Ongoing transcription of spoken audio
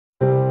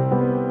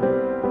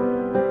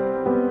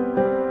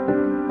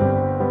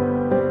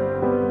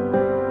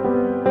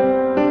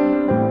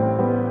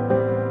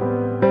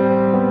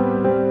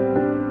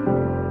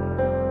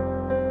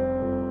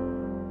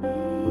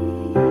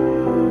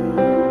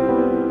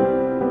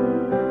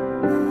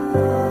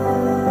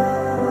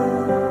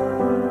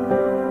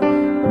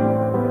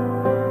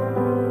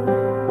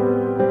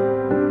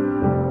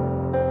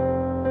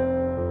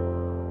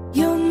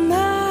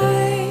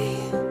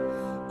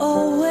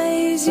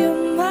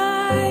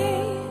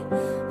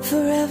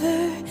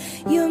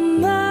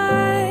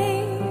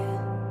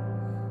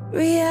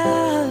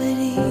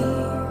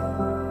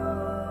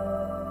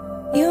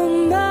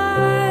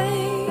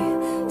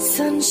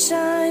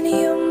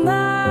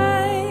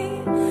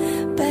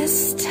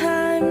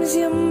Sometimes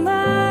you're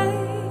my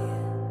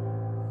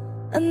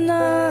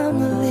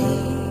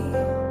anomaly,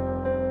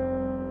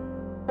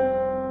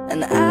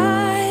 and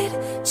I'd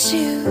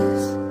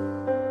choose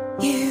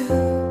you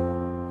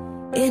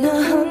in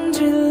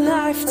 100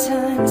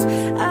 lifetimes.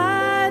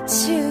 I'd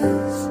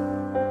choose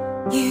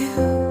you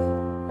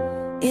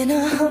in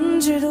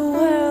 100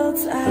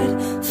 worlds.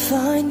 I'd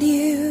find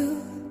you,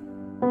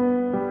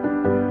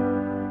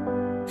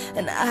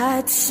 and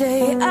I'd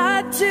say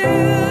I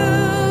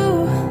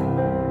do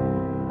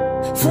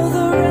for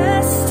the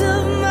rest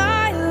of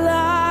my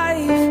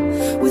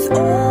life. With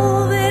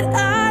all that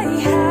I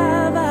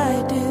have,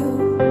 I do,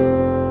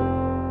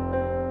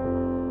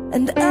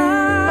 and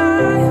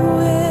I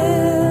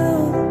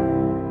will.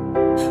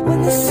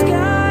 When the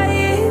sky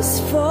is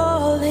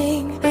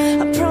falling,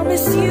 I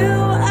promise you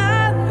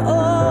I'm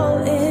all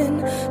in,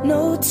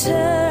 no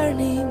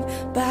turning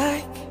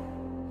back.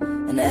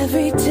 And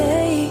every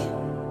day,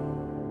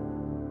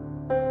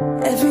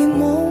 every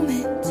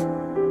moment,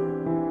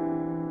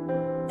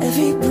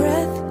 every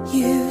breath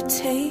you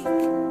take,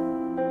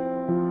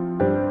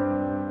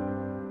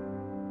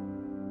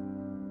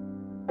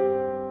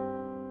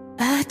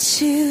 I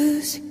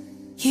choose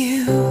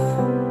you.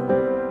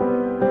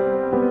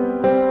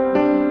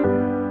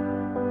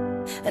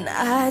 And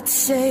I'd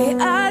say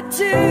I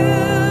do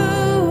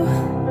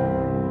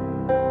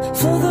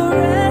for the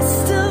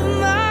rest of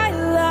my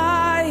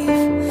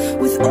life.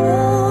 With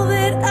all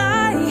that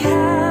I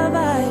have,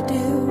 I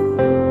do,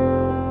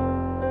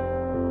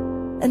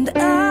 and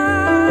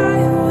I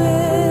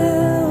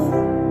will.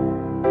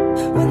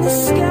 When the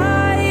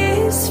sky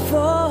is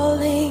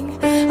falling,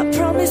 I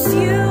promise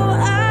you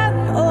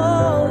I'm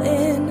all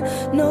in,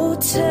 no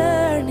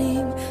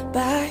turning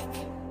back.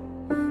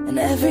 And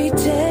every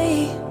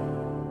day,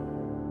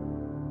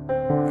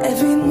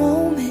 every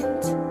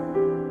moment,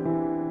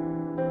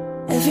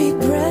 every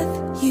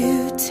breath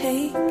you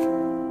take,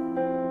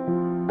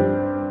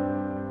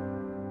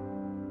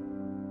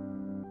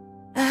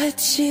 I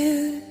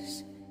choose